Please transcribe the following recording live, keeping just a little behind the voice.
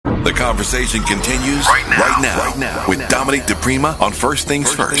The conversation continues right now with Dominic DePrima on First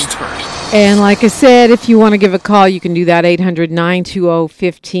Things First. And like I said, if you want to give a call, you can do that,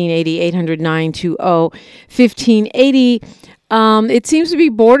 800-920-1580, 800-920-1580. It seems to be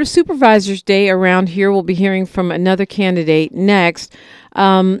Board of Supervisors Day around here. We'll be hearing from another candidate next.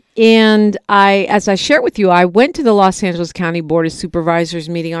 And as I shared with you, I went to the Los Angeles County Board of Supervisors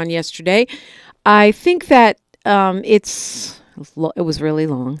meeting on yesterday. I think that it was really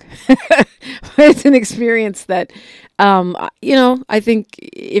long. It's an experience that, I think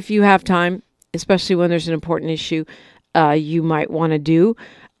if you have time, especially when there's an important issue, you might want to do.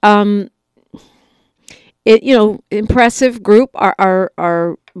 Impressive group.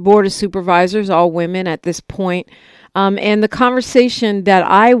 Our Board of Supervisors, all women at this point. And the conversation that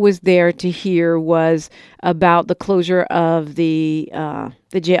I was there to hear was about the closure of the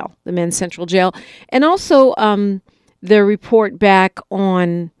jail, the Men's Central Jail, and also the report back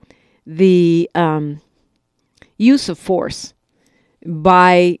on the use of force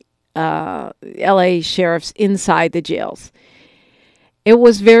by LA sheriffs inside the jails. It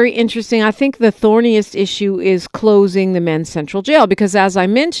was very interesting. I think the thorniest issue is closing the Men's Central Jail because, as I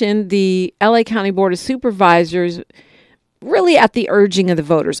mentioned, the LA County Board of Supervisors really at the urging of the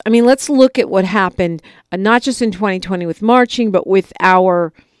voters. I mean, let's look at what happened, not just in 2020 with marching, but with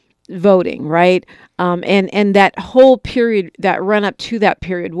our voting, right? And that whole period, that run up to that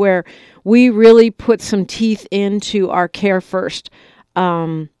period where we really put some teeth into our care first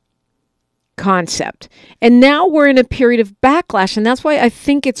concept. And now we're in a period of backlash. And that's why I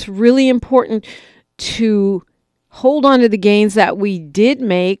think it's really important to hold on to the gains that we did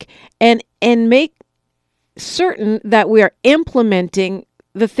make and make certain that we are implementing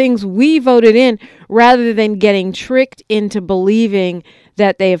the things we voted in rather than getting tricked into believing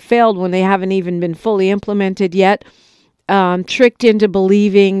that they have failed when they haven't even been fully implemented yet, tricked into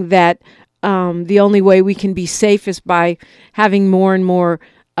believing that the only way we can be safe is by having more and more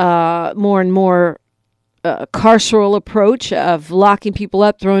carceral approach of locking people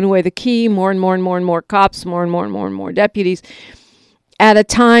up, throwing away the key, more and more cops, more and more deputies, at a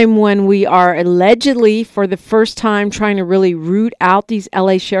time when we are allegedly, for the first time, trying to really root out these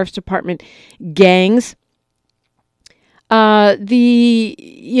LA Sheriff's Department gangs. The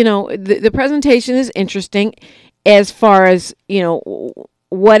presentation is interesting as far as,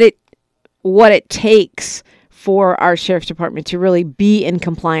 what it takes for our Sheriff's Department to really be in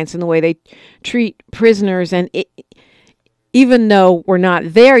compliance in the way they treat prisoners. And even though we're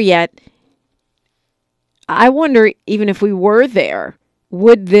not there yet, I wonder, even if we were there,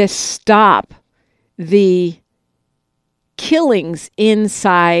 would this stop the killings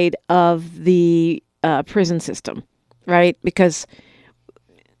inside of the prison system, right? Because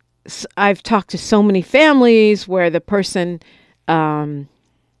I've talked to so many families where the person, their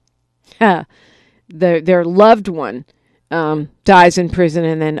loved one dies in prison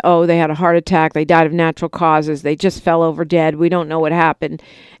and then, they had a heart attack, they died of natural causes, they just fell over dead, we don't know what happened,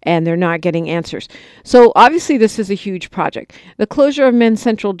 and they're not getting answers. So obviously this is a huge project. The closure of Men's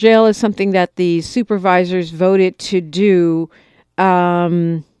Central Jail is something that the supervisors voted to do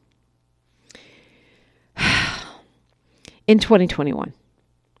in 2021.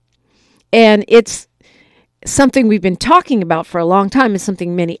 And it's something we've been talking about for a long time. It's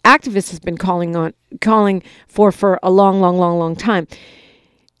something many activists have been calling for a long time.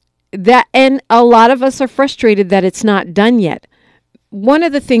 And a lot of us are frustrated that it's not done yet. One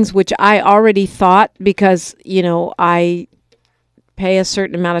of the things which I already thought, because, I pay a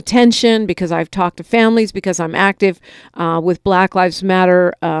certain amount of attention, because I've talked to families, because I'm active with Black Lives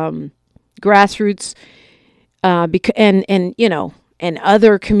Matter grassroots, and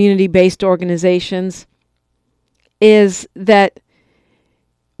other community-based organizations, is that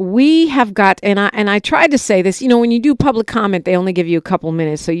we have got, and I tried to say this, when you do public comment, they only give you a couple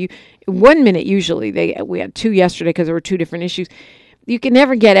minutes. So 1 minute usually. We had 2 yesterday because there were 2 different issues. You can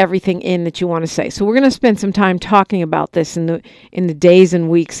never get everything in that you want to say. So we're going to spend some time talking about this in the days and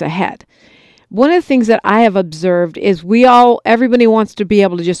weeks ahead. One of the things that I have observed is everybody wants to be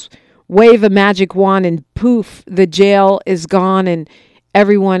able to just wave a magic wand and poof, the jail is gone and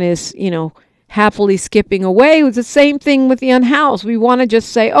everyone is, happily skipping away. It was the same thing with the unhoused. We want to just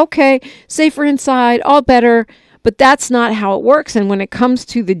say, okay, safer inside, all better, but that's not how it works. And when it comes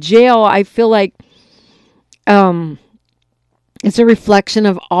to the jail, I feel like it's a reflection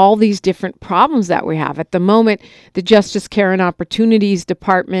of all these different problems that we have. At the moment, the Justice, Care, and Opportunities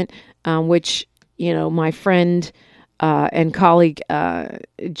Department, which, my friend and colleague,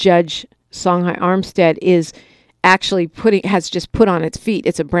 Judge Songhai Armstead, is actually has just put on its feet.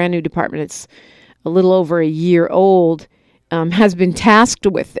 It's a brand new department. It's a little over a year old. has been tasked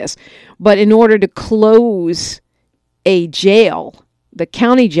with this. But in order to close a jail, the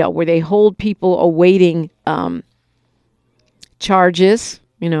county jail, where they hold people awaiting charges,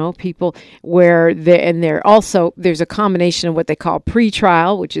 people where they're also, there's a combination of what they call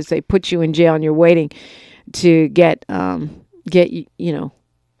pretrial, which is they put you in jail and you're waiting to get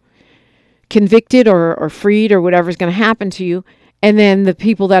convicted or freed or whatever's going to happen to you. And then the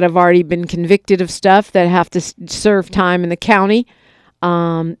people that have already been convicted of stuff that have to serve time in the county.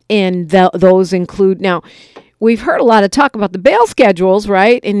 Those include, now, we've heard a lot of talk about the bail schedules,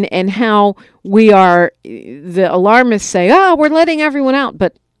 right? And how the alarmists say, we're letting everyone out.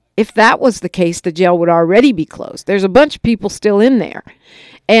 But if that was the case, the jail would already be closed. There's a bunch of people still in there.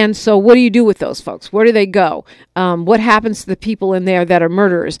 And so what do you do with those folks? Where do they go? What happens to the people in there that are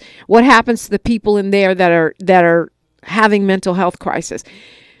murderers? What happens to the people in there that are having mental health crisis?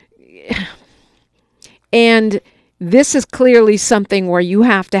 And this is clearly something where you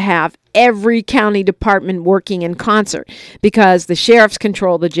have to have every county department working in concert, because the sheriffs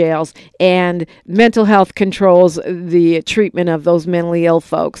control the jails and mental health controls the treatment of those mentally ill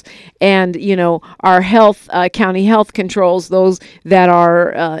folks. And, our county health controls those that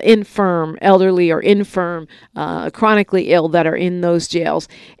are infirm, elderly or infirm, chronically ill that are in those jails.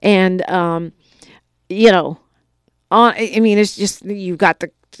 And, it's just, you've got the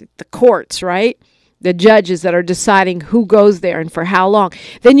courts, right? The judges that are deciding who goes there and for how long.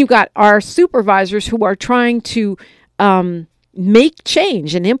 Then you've got our supervisors who are trying to make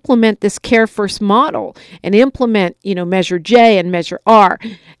change and implement this Care First model and implement, Measure J and Measure R.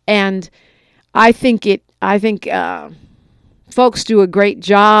 And I think folks do a great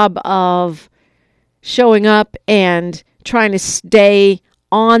job of showing up and trying to stay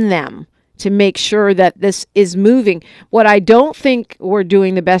on them to make sure that this is moving. What I don't think we're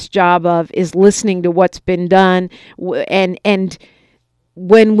doing the best job of is listening to what's been done, and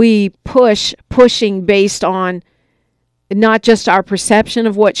when we pushing based on not just our perception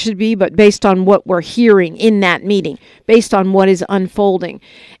of what should be, but based on what we're hearing in that meeting, based on what is unfolding.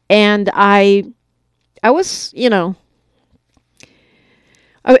 And I was,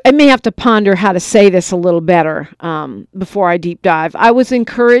 I may have to ponder how to say this a little better before I deep dive. I was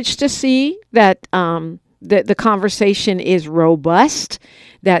encouraged to see that the conversation is robust,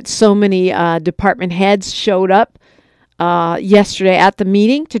 that so many department heads showed up yesterday at the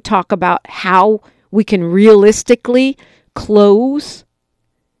meeting to talk about how we can realistically close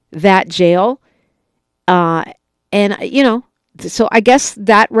that jail. So I guess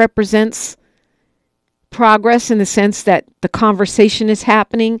that represents progress in the sense that the conversation is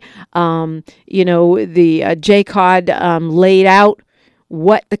happening. The JCOD laid out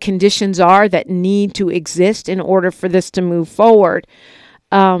what the conditions are that need to exist in order for this to move forward.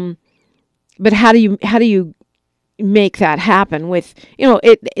 But how do you make that happen with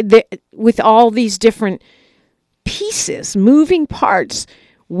with all these different pieces, moving parts,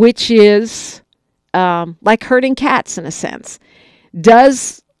 which is like herding cats in a sense?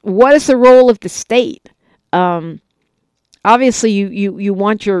 What is the role of the state? Obviously you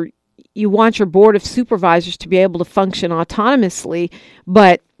want your board of supervisors to be able to function autonomously,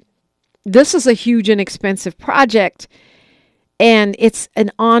 but this is a huge and expensive project, and it's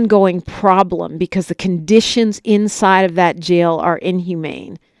an ongoing problem because the conditions inside of that jail are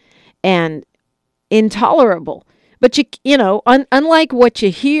inhumane and intolerable. But unlike what you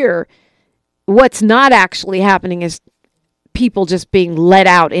hear, what's not actually happening is people just being let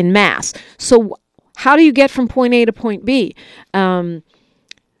out in mass. So how do you get from point A to point B?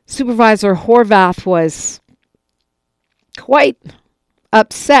 Supervisor Horvath was quite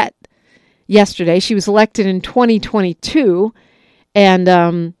upset yesterday. She was elected in 2022,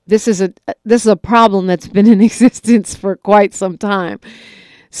 and this is a problem that's been in existence for quite some time.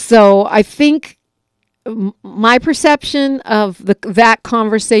 So I think my perception of that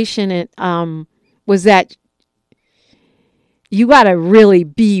conversation was that you got to really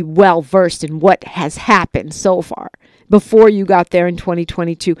be well versed in what has happened so far before you got there in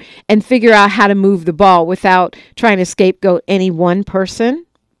 2022 and figure out how to move the ball without trying to scapegoat any one person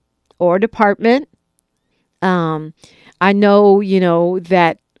or department. I know,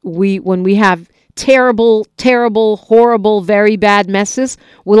 that when we have terrible, horrible, very bad messes,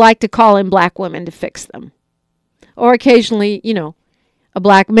 we like to call in black women to fix them. Or occasionally, a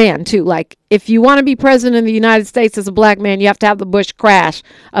black man too. Like, if you want to be president of the United States as a black man, you have to have the Bush crash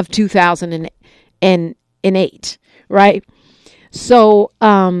of 2008, right? So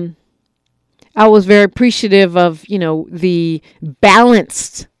I was very appreciative of the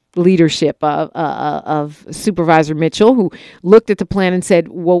balanced leadership of Supervisor Mitchell, who looked at the plan and said,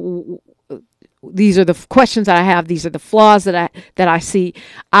 well, these are the questions that I have. These are the flaws that I see.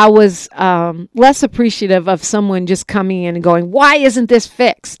 I was less appreciative of someone just coming in and going, "Why isn't this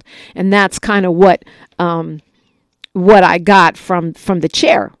fixed?" And that's kind of what I got from the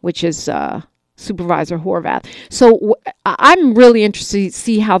chair, which is Supervisor Horvath. So I'm really interested to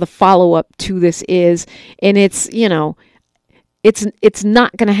see how the follow up to this is, and it's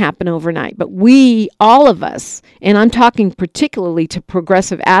not going to happen overnight, but all of us, and I'm talking particularly to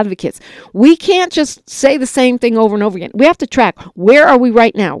progressive advocates, we can't just say the same thing over and over again. We have to track, where are we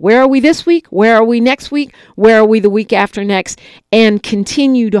right now? Where are we this week? Where are we next week? Where are we the week after next? And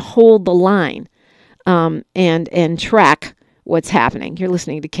continue to hold the line and track what's happening. You're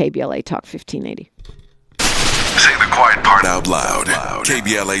listening to KBLA Talk 1580. Say the quiet part out loud.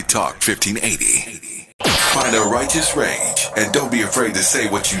 KBLA Talk 1580. Find a righteous rage, and don't be afraid to say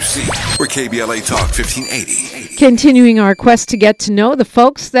what you see. We're KBLA Talk 1580. Continuing our quest to get to know the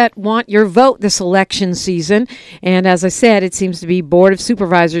folks that want your vote this election season. And as I said, it seems to be Board of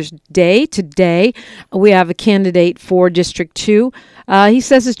Supervisors Day today. We have a candidate for District 2. He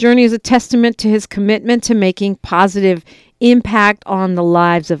says his journey is a testament to his commitment to making positive impact on the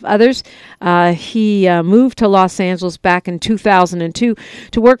lives of others. He moved to Los Angeles back in 2002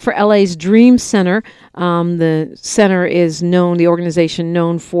 to work for LA's Dream Center. The center is the organization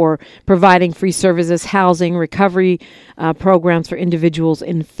known for providing free services, housing, recovery programs for individuals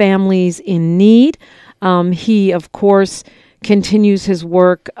and families in need. He, of course, continues his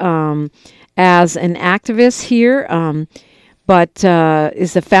work as an activist here. But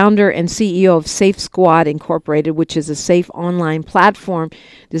is the founder and CEO of Safe Squad Incorporated, which is a safe online platform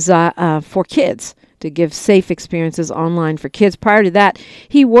designed for kids to give safe experiences online for kids. Prior to that,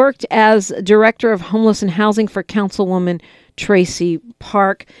 he worked as director of homeless and housing for Councilwoman Tracy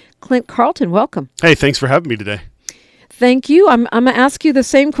Park. Clint Carleton, welcome. Hey, thanks for having me today. Thank you. I'm going to ask you the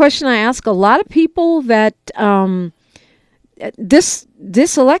same question I ask a lot of people that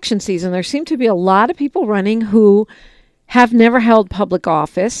this election season, there seem to be a lot of people running who have never held public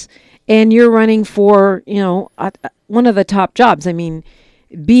office, and you're running for, one of the top jobs. I mean,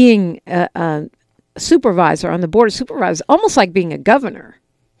 being a supervisor on the board of supervisors, almost like being a governor.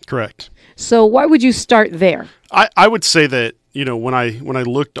 Correct. So why would you start there? I would say that, when I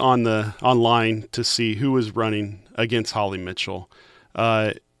looked online to see who was running against Holly Mitchell,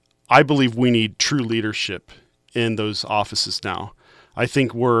 I believe we need true leadership in those offices now. I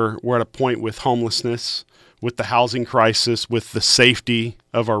think we're at a point with homelessness, with the housing crisis, with the safety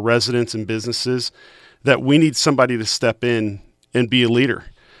of our residents and businesses, that we need somebody to step in and be a leader.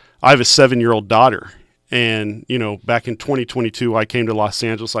 I have a 7-year-old daughter, and, back in 2022, I came to Los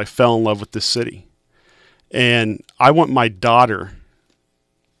Angeles. I fell in love with this city, and I want my daughter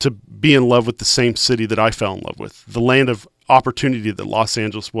to be in love with the same city that I fell in love with, the land of opportunity that Los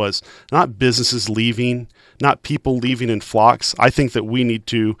Angeles was, not businesses leaving, not people leaving in flocks. I think that we need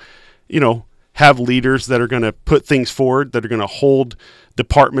to, have leaders that are going to put things forward, that are going to hold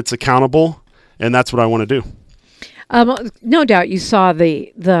departments accountable, and that's what I want to do. No doubt you saw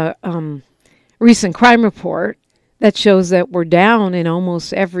the recent crime report that shows that we're down in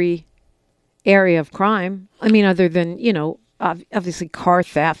almost every area of crime. I mean, other than, obviously car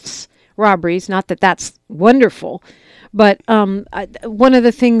thefts, robberies, not that that's wonderful. But one of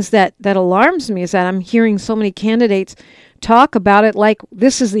the things that alarms me is that I'm hearing so many candidates talk about it like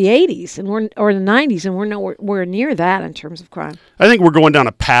this is the 80s or the 90s, and we're nowhere near that in terms of crime. I think we're going down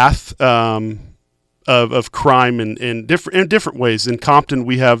a path of crime in different ways. In Compton,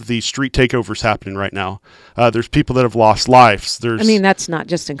 we have the street takeovers happening right now. There's people that have lost lives. That's not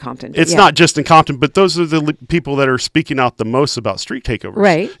just in Compton. It's not just in Compton, but those are the people that are speaking out the most about street takeovers.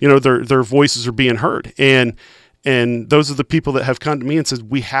 Right. Their voices are being heard, and those are the people that have come to me and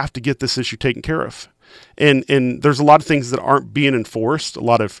said, we have to get this issue taken care of. And there's a lot of things that aren't being enforced, a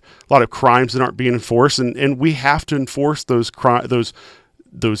lot of crimes that aren't being enforced, and we have to enforce those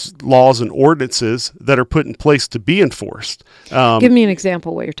laws and ordinances that are put in place to be enforced. Give me an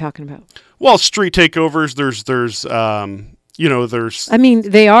example of what you're talking about. Well, street takeovers, there's I mean,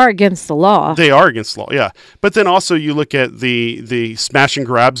 they are against the law. They are against the law, yeah. But then also you look at the smash and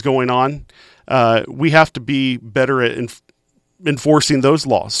grabs going on. We have to be better at enforcing those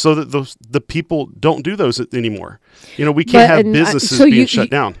laws so that the people don't do those anymore. We can't have businesses being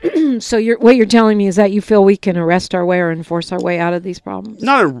shut down. So what you're telling me is that you feel we can arrest our way or enforce our way out of these problems?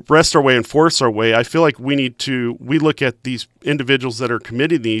 Not arrest our way, enforce our way. I feel like we look at these individuals that are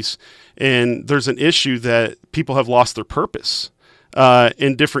committing these, and there's an issue that people have lost their purpose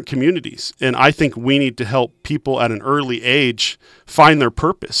in different communities. And I think we need to help people at an early age find their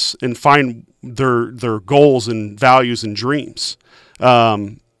purpose and find their goals and values and dreams.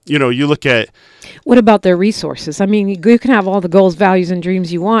 You look at What about their resources? I mean, you can have all the goals, values, and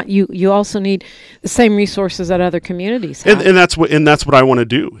dreams you want. You also need the same resources that other communities have. and that's what I want to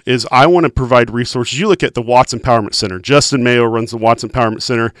do is I want to provide resources. You look at the Watts Empowerment Center. Justin Mayo runs the Watts Empowerment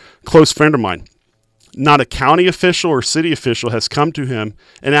Center, close friend of mine. Not a county official or city official has come to him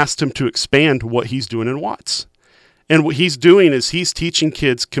and asked him to expand what he's doing in Watts. And what he's doing is he's teaching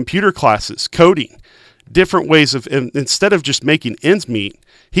kids computer classes, coding, different ways of, instead of just making ends meet,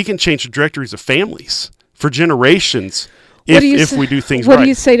 he can change the directories of families for generations if we do things right. What do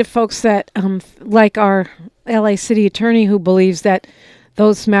you say to folks that, like our LA city attorney, who believes that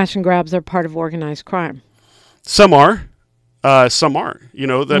those smash and grabs are part of organized crime? Some are, some aren't.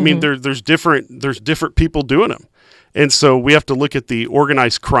 I mean, there's different people doing them. And so we have to look at the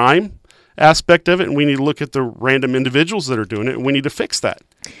organized crime aspect of it, and we need to look at the random individuals that are doing it, and we need to fix that.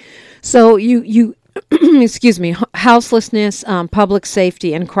 So you excuse me, houselessness, public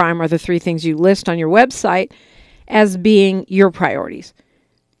safety, and crime are the three things you list on your website as being your priorities,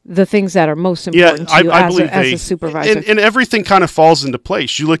 the things that are most important to you as a supervisor. And everything kind of falls into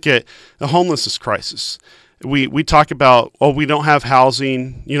place. You look at the homelessness crisis. We talk about, we don't have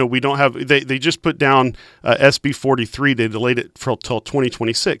housing. We don't have. They just put down SB 43. They delayed it till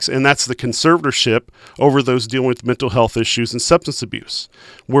 2026, and that's the conservatorship over those dealing with mental health issues and substance abuse,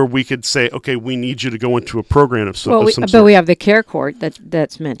 where we could say, okay, we need you to go into a program of some sort. But we have the care court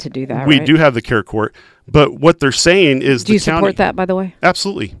that's meant to do that. We right? do have the care court, but what they're saying is, do you support that, by the way?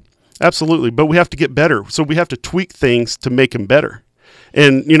 Absolutely, but we have to get better. So we have to tweak things to make them better,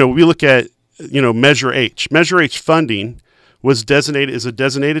 and we look at. Measure H. Measure H funding was designated as a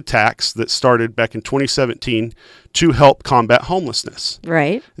designated tax that started back in 2017 to help combat homelessness.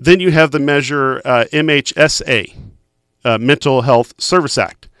 Right. Then you have the Measure MHSA, Mental Health Service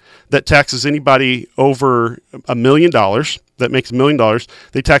Act, that taxes anybody over $1 million, that makes $1 million,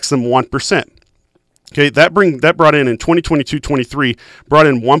 they tax them 1%. Okay, that brought in 2022-23, brought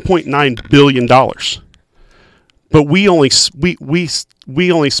in $1.9 billion. But we have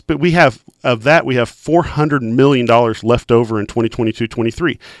 $400 million left over in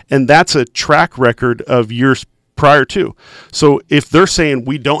 2022-23, and that's a track record of years prior to. So if they're saying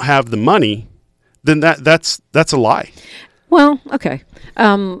we don't have the money, then that's a lie. Well, okay.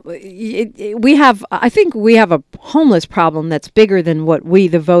 I think we have a homeless problem that's bigger than what we,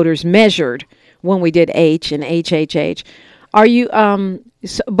 the voters, measured when we did H and HHH. Are you?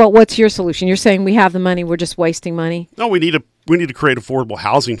 But what's your solution? You're saying we have the money, we're just wasting money? No, we need to create affordable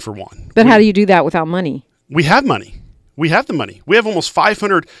housing for one. But how do you do that without money? We have money. We have the money. We have almost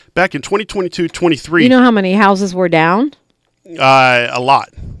 500 back in 2022-23. You know how many houses were down? A lot.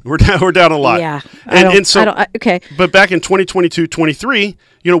 We're down a lot. Yeah. Okay. But back in 2022-23,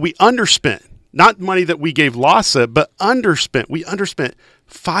 we underspent. Not money that we gave LASA, but underspent. We underspent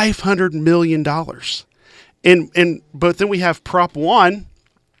 $500 million. But then we have Prop 1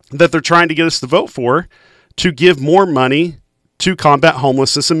 that they're trying to get us to vote for to give more money to combat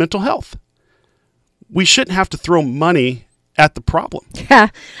homelessness and mental health. We shouldn't have to throw money at the problem. Yeah.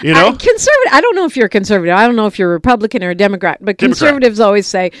 Conservative. I don't know if you're a conservative. I don't know if you're a Republican or a Democrat, but conservatives always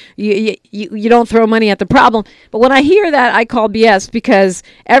say you don't throw money at the problem. But when I hear that, I call BS, because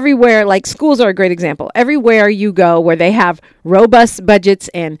everywhere, like schools are a great example. Everywhere you go where they have robust budgets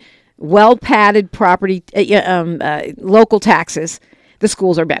and well-padded property, local taxes, the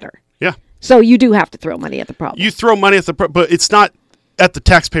schools are better. Yeah. So you do have to throw money at the problem. You throw money at the problem, but it's not at the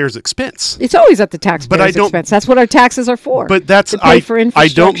taxpayer's expense. It's always at the taxpayer's expense. That's what our taxes are for. But that's to pay for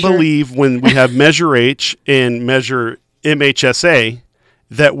infrastructure. I don't believe when we have Measure H and Measure MHSA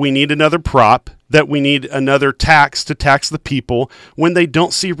that we need another prop, that we need another tax to tax the people when they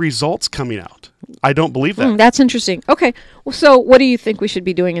don't see results coming out. I don't believe that. That's interesting. Okay. Well, so what do you think we should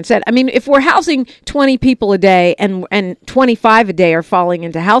be doing instead? I mean, if we're housing 20 people a day and 25 a day are falling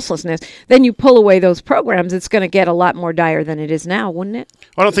into houselessness, then you pull away those programs, it's going to get a lot more dire than it is now, wouldn't it?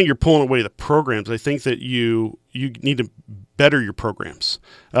 I don't think you're pulling away the programs. I think that you need to better your programs.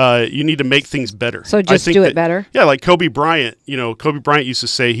 You need to make things better. So just do it better? Yeah, like Kobe Bryant. Kobe Bryant used to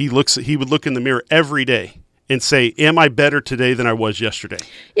say he would look in the mirror every day and say, am I better today than I was yesterday?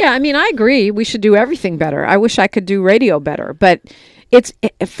 Yeah, I mean, I agree. We should do everything better. I wish I could do radio better. But it's,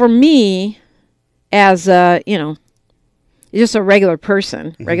 for me, as just a regular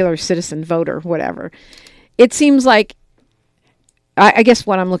person, regular citizen voter, whatever, it seems like, I guess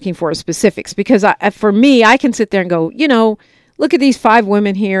what I'm looking for is specifics. Because for me, I can sit there and go, look at these 5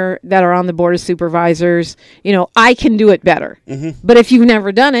 women here that are on the board of supervisors. I can do it better. Mm-hmm. But if you've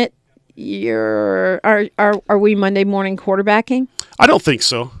never done it, are we Monday morning quarterbacking? I don't think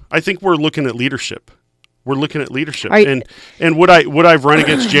so. I think we're looking at leadership. We're looking at leadership. And would I've run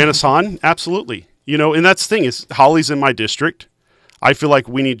against Janice Hahn? Absolutely. You know, and that's the thing is Holly's in my district. I feel like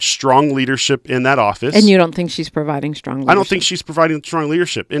we need strong leadership in that office. And you don't think she's providing strong leadership? I don't think she's providing strong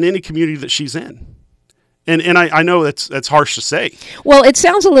leadership in any community that she's in. And I know that's harsh to say. Well, it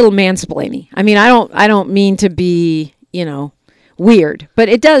sounds a little mansplaining. I mean, I don't mean to be, you know, weird, but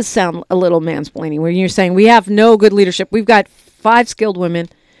it does sound a little mansplaining when you're saying we have no good leadership. We've got 5 skilled women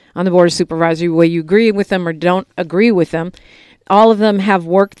on the board of supervisory, whether you agree with them or don't agree with them. All of them have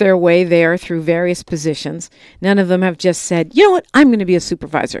worked their way there through various positions. None of them have just said, you know what, I'm going to be a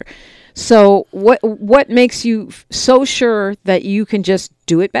supervisor. So what makes you so sure that you can just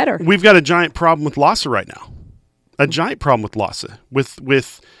do it better? We've got a giant problem with LAHSA right now. A giant problem with LAHSA.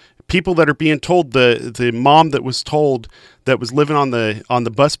 With people that are being told, the mom that was told that was living on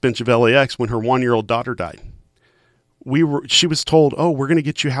the bus bench of LAX when her 1-year-old daughter died. She was told, oh, we're going to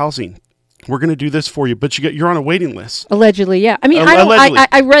get you housing. We're going to do this for you, but you're on a waiting list. Allegedly, yeah. I mean,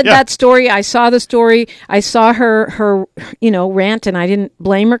 I read that story. I saw the story. I saw her rant, and I didn't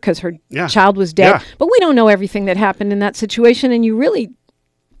blame her because her child was dead. Yeah. But we don't know everything that happened in that situation, and you really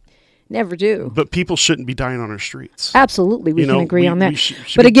never do. But people shouldn't be dying on our streets. Absolutely, we can agree on that.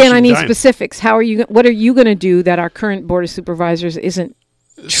 But again, I need specifics. What are you going to do that our current board of supervisors isn't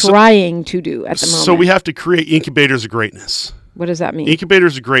trying to do at the moment? So we have to create incubators of greatness. What does that mean?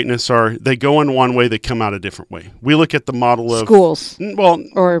 Incubators of greatness they go in one way, they come out a different way. We look at the model of schools,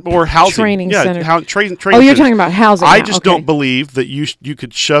 or housing, training centers. Training you're talking about housing. I just don't believe that you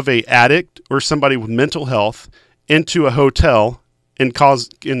could shove a addict or somebody with mental health into a hotel and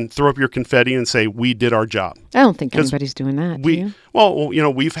throw up your confetti and say we did our job. I don't think anybody's doing that.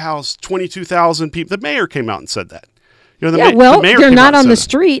 We've housed 22,000 people. The mayor came out and said that. They're not on the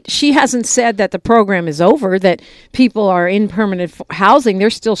street. She hasn't said that the program is over, that people are in permanent housing. They're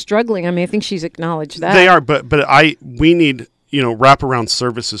still struggling. I mean, I think she's acknowledged that. They are, but we need, wraparound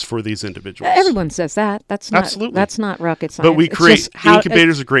services for these individuals. Everyone says that. That's not rocket science. But we create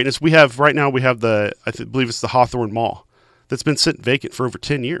incubators of greatness. We have believe it's the Hawthorne Mall that's been sitting vacant for over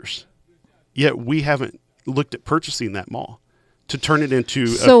 10 years. Yet we haven't looked at purchasing that mall to turn it into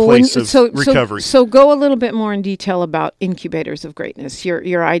a place of recovery. So go a little bit more in detail about incubators of greatness,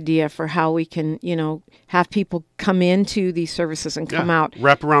 your idea for how we can, have people come into these services and come out.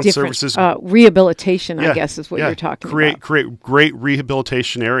 Wraparound services. Rehabilitation, I guess, is what you're talking about. Create great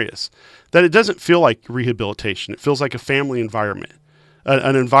rehabilitation areas. That it doesn't feel like rehabilitation. It feels like a family environment.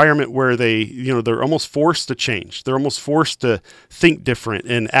 An environment where they're almost forced to change. They're almost forced to think different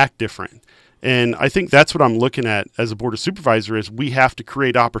and act different. And I think that's what I'm looking at as a board of supervisor is we have to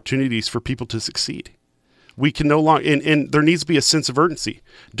create opportunities for people to succeed. We can no longer, and there needs to be a sense of urgency.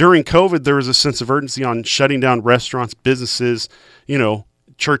 During COVID, there was a sense of urgency on shutting down restaurants, businesses,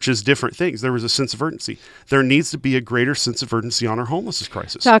 churches, different things. There was a sense of urgency. There needs to be a greater sense of urgency on our homelessness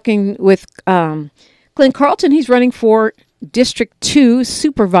crisis. Talking with Clint Carleton, he's running for District 2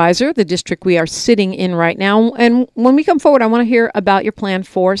 Supervisor, the district we are sitting in right now. And when we come forward, I want to hear about your plan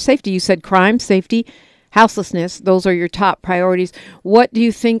for safety. You said crime, safety, houselessness. Those are your top priorities. What do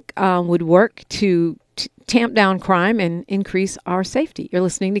you think would work to tamp down crime and increase our safety? You're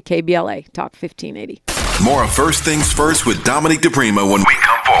listening to KBLA Talk 1580. More of First Things First with Dominic DePrima when we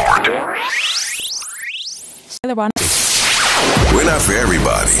come forward. We're not for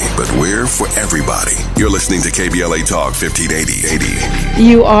everybody, but we're for everybody. You're listening to KBLA Talk 1580.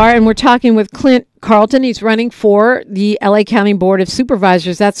 You are, and we're talking with Clint Carleton. He's running for the LA County Board of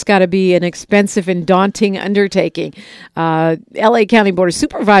Supervisors. That's got to be an expensive and daunting undertaking. LA County Board of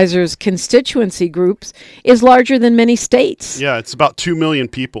Supervisors constituency groups is larger than many states. Yeah, it's about 2 million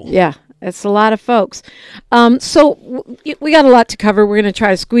people. Yeah. That's a lot of folks. So we got a lot to cover. We're going to try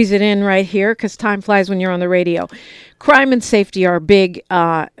to squeeze it in right here because time flies when you're on the radio. Crime and safety are big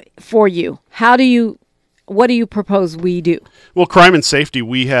for you. What do you propose we do? Well, crime and safety,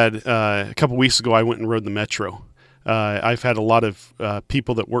 we had a couple weeks ago, I went and rode the Metro. I've had a lot of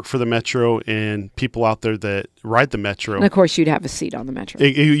people that work for the Metro and people out there that ride the Metro. And of course, you'd have a seat on the Metro.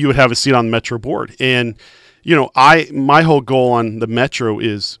 You would have a seat on the Metro board. And my whole goal on the Metro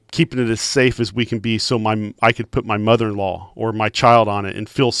is keeping it as safe as we can be so I could put my mother-in-law or my child on it and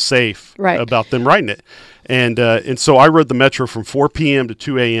feel safe about them riding it. And so I rode the Metro from 4 p.m. to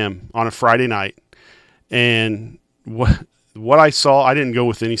 2 a.m. on a Friday night. And what I saw, I didn't go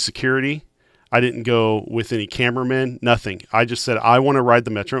with any security. I didn't go with any cameramen, nothing. I just said, I want to ride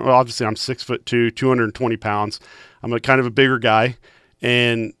the Metro. Well, obviously, I'm 6'2", 220 pounds. I'm a kind of a bigger guy.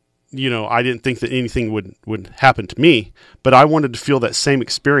 And I didn't think that anything would happen to me, but I wanted to feel that same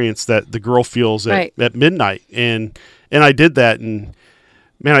experience that the girl feels at midnight. And I did that. And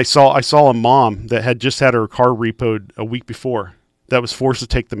Man, I saw a mom that had just had her car repoed a week before that was forced to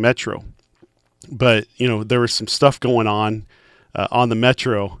take the Metro. But, there was some stuff going on the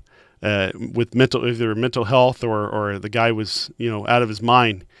Metro with either mental health or the guy was, out of his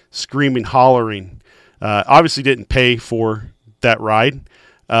mind, screaming, hollering. Obviously didn't pay for that ride.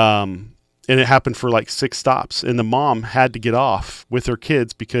 And it happened for like 6 stops. And the mom had to get off with her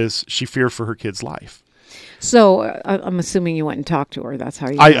kids because she feared for her kid's life. So I'm assuming you went and talked to her. That's how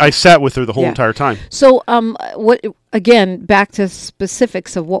you. I sat with her the whole entire time. So what? Again, back to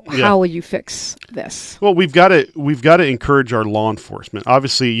specifics of how will you fix this? Well, we've got to encourage our law enforcement.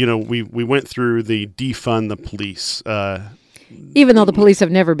 Obviously, we went through the defund the police. Even though the police have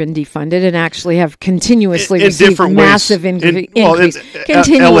never been defunded and actually have continuously received massive increase.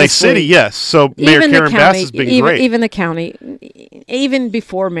 LA City, yes. So Mayor Karen Bass has been great. Even the county, even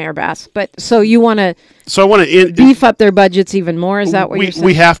before Mayor Bass. But so you want to beef up their budgets even more? Is that what you're saying?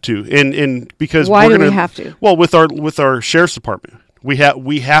 We have to, and because why do we have to? Well, with our sheriff's department, we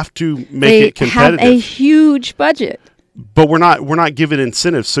have to make it competitive. They have a huge budget. But we're not given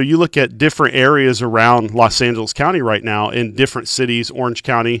incentives. So you look at different areas around Los Angeles County right now in different cities, Orange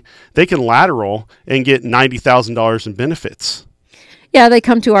County, they can lateral and get $90,000 in benefits. Yeah, they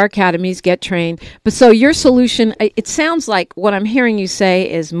come to our academies, get trained. But so your solution, it sounds like what I'm hearing you say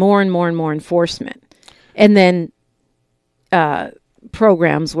is more and more and more enforcement. And then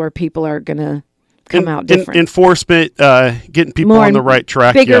programs where people are going to come out different. Enforcement, getting people on the right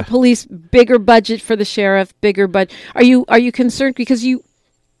track. Bigger police, bigger budget for the sheriff, bigger budget. Are you concerned because the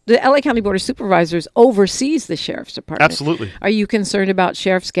LA County Board of Supervisors oversees the sheriff's department? Absolutely. Are you concerned about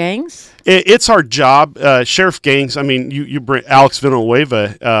sheriff's gangs? It's our job. Sheriff gangs. I mean, you bring Alex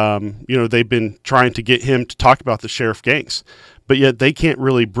Villanueva. They've been trying to get him to talk about the sheriff gangs, but yet they can't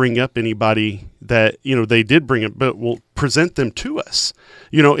really bring up anybody that they did bring up, but will present them to us.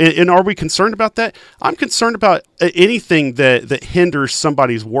 And are we concerned about that? I'm concerned about anything that hinders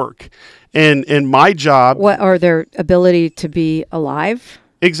somebody's work, and my job. What are their ability to be alive?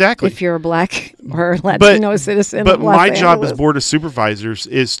 Exactly. If you're a black or Latino citizen. But my job as Board of Supervisors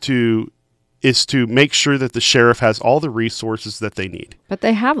is to make sure that the sheriff has all the resources that they need. But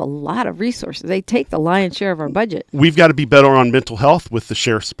they have a lot of resources. They take the lion's share of our budget. We've got to be better on mental health with the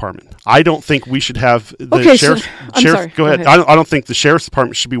sheriff's department. I don't think we should have the sheriff. Go ahead. I don't think the sheriff's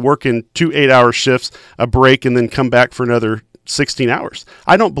department should be working 2 8-hour shifts, a break, and then come back for another 16 hours.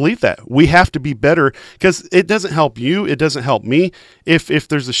 I don't believe that. We have to be better because it doesn't help you. It doesn't help me. If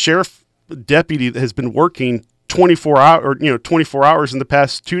there's a sheriff deputy that has been working 24 hours in the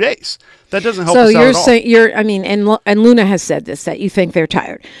past 2 days, that doesn't help us out at all. So you're saying, and Luna has said this, that you think they're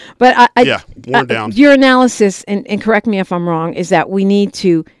tired. But worn down. Your analysis, and correct me if I'm wrong, is that we need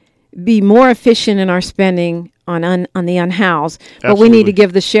to be more efficient in our spending on the unhoused, but we need to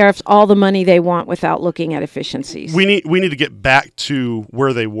give the sheriffs all the money they want without looking at efficiencies. We need to get back to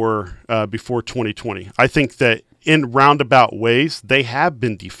where they were before 2020. I think that in roundabout ways, they have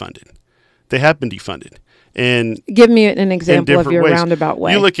been defunded. And give me an example of your roundabout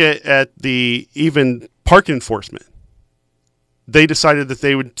way. You look at the even parking enforcement. They decided that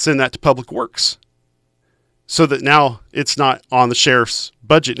they would send that to Public Works, so that now it's not on the sheriff's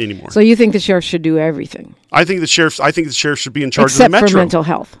budget anymore. So you think the sheriff should do everything? I think the sheriff should be in charge of the Metro. Except for mental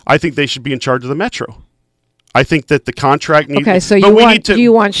health. I think they should be in charge of the Metro. I think that the contract needs. Okay, so do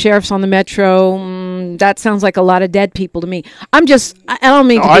you want sheriffs on the Metro? That sounds like a lot of dead people to me. I don't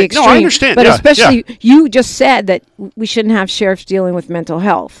mean to be extreme. No, I understand. But especially, you just said that we shouldn't have sheriffs dealing with mental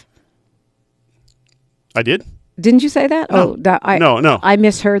health. I did? Didn't you say that? No. No. I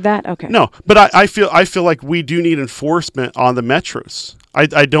misheard that? Okay. No, but I feel like we do need enforcement on the Metros.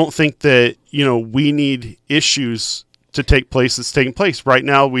 I don't think that, we need issues to take place that's taking place. Right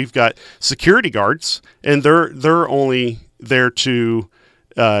now we've got security guards, and they're only there to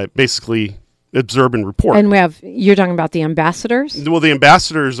basically observe and report. And you're talking about the ambassadors? Well, the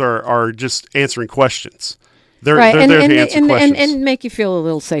ambassadors are just answering questions. They're there to answer questions. And make you feel a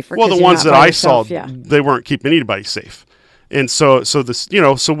little safer. Well, the ones that I saw, they weren't keeping anybody safe. And so this,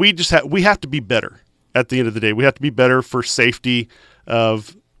 so we have to be better at the end of the day. We have to be better for safety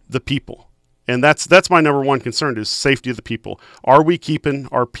of the people. And that's my number one concern is safety of the people. Are we keeping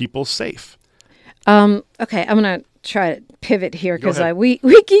our people safe? Okay, I'm going to try to pivot here because we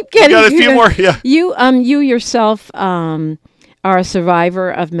keep getting got a few more. Yeah. You yourself are a survivor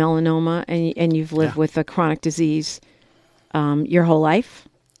of melanoma and you've lived with a chronic disease your whole life?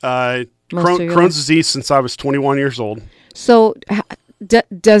 Crohn's disease since I was 21 years old. So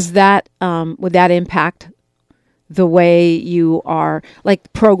does that would that impact the way you are,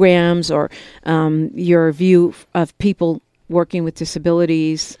 like programs or your view of people working with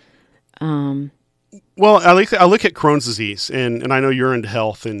disabilities. Well, I look at Crohn's disease, and I know you're into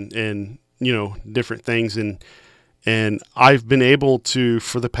health and different things, and I've been able to,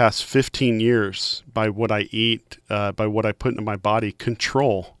 for the past 15 years, by what I eat, by what I put into my body,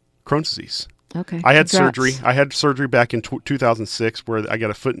 control Crohn's disease. Okay. I had Congrats. surgery. I had surgery back in 2006 where I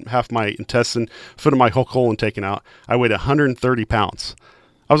got a foot and half my intestine, foot of my whole colon taken out. I weighed 130 pounds.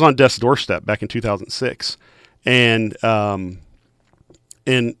 I was on death's doorstep back in 2006. And the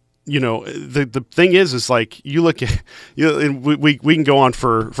thing is like, you look at, and we can go on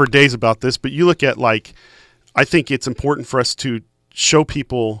for days about this, but you look at, like, I think it's important for us to show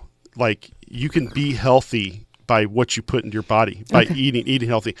people, like, you can be healthy by what you put into your body, by eating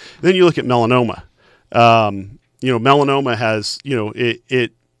healthy. Then you look at melanoma. Melanoma has,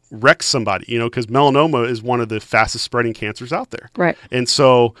 it wrecks somebody, because melanoma is one of the fastest spreading cancers out there. Right. And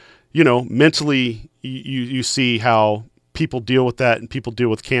so, mentally you see how people deal with that, and people deal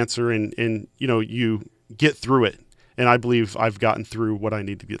with cancer, and you get through it. And I believe I've gotten through what I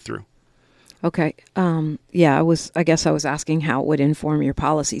need to get through. Okay. I guess I was asking how it would inform your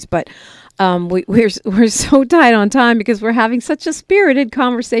policies, but we're so tight on time because we're having such a spirited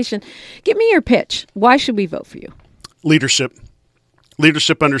conversation. Give me your pitch. Why should we vote for you? Leadership,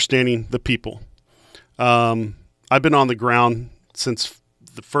 understanding the people. I've been on the ground since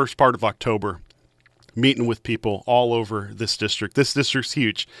the first part of October, meeting with people all over this district. This district's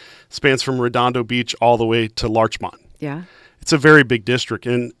huge. Spans from Redondo Beach all the way to Larchmont. Yeah. It's a very big district,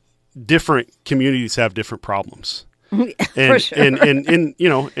 and different communities have different problems. And, For sure.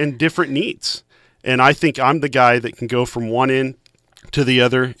 and different needs. And I think I'm the guy that can go from one end to the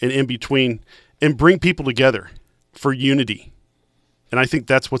other and in between and bring people together for unity. And I think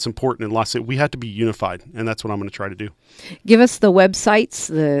that's what's important in Los Angeles. We have to be unified, and that's what I'm going to try to do. Give us the websites,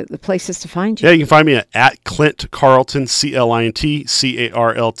 the places to find you. Yeah, you can find me at Clint Carleton, CLINT,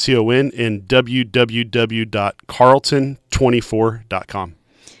 CARLTON, and www.carleton24.com.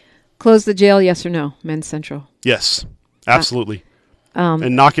 Close the jail, yes or no? Men's Central. Yes, absolutely.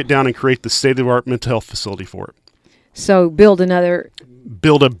 And knock it down and create the state-of-the-art mental health facility for it. So build a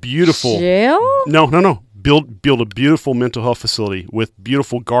beautiful jail? No. Build a beautiful mental health facility with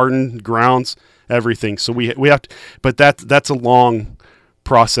beautiful garden, grounds, everything. So we have to, but that's a long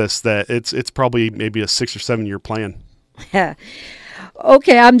process. That it's probably maybe a 6 or 7 year plan.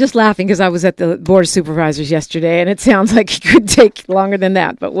 Okay, I'm just laughing because I was at the Board of Supervisors yesterday, and it sounds like it could take longer than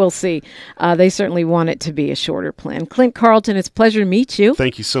that, but we'll see. They certainly want it to be a shorter plan. Clint Carleton, it's a pleasure to meet you.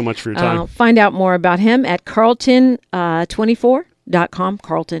 Thank you so much for your time. Find out more about him at Carleton24.com,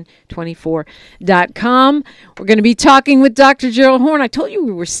 Carleton24.com. We're going to be talking with Dr. Gerald Horn. I told you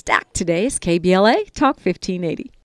we were stacked today. It's KBLA Talk 1580.